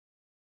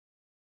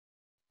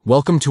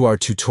Welcome to our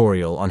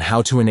tutorial on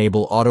how to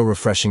enable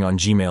auto-refreshing on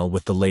Gmail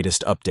with the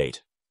latest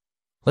update.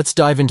 Let's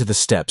dive into the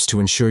steps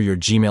to ensure your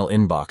Gmail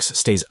inbox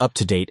stays up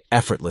to date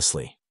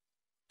effortlessly.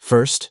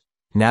 First,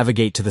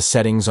 navigate to the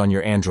settings on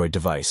your Android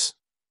device.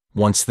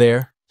 Once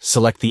there,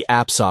 select the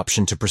Apps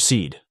option to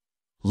proceed.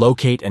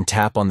 Locate and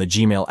tap on the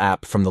Gmail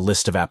app from the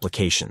list of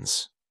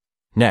applications.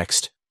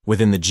 Next,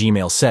 within the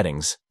Gmail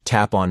settings,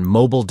 tap on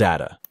Mobile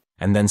Data,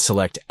 and then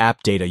select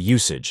App Data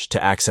Usage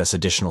to access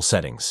additional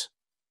settings.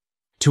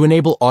 To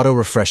enable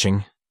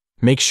auto-refreshing,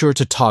 make sure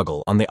to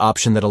toggle on the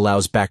option that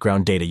allows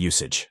background data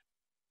usage.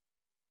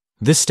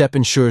 This step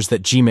ensures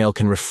that Gmail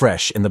can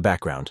refresh in the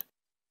background,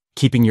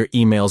 keeping your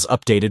emails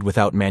updated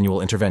without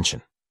manual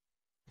intervention.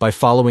 By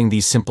following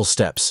these simple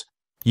steps,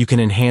 you can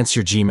enhance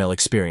your Gmail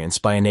experience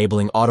by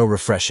enabling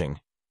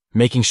auto-refreshing,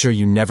 making sure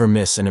you never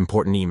miss an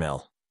important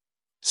email.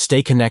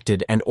 Stay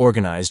connected and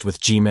organized with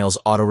Gmail's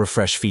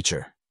auto-refresh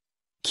feature.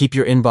 Keep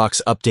your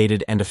inbox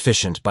updated and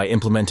efficient by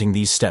implementing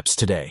these steps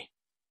today.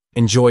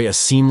 Enjoy a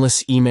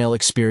seamless email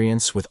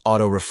experience with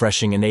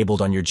auto-refreshing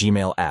enabled on your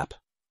Gmail app.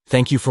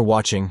 Thank you for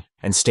watching,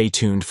 and stay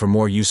tuned for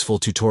more useful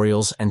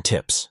tutorials and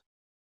tips.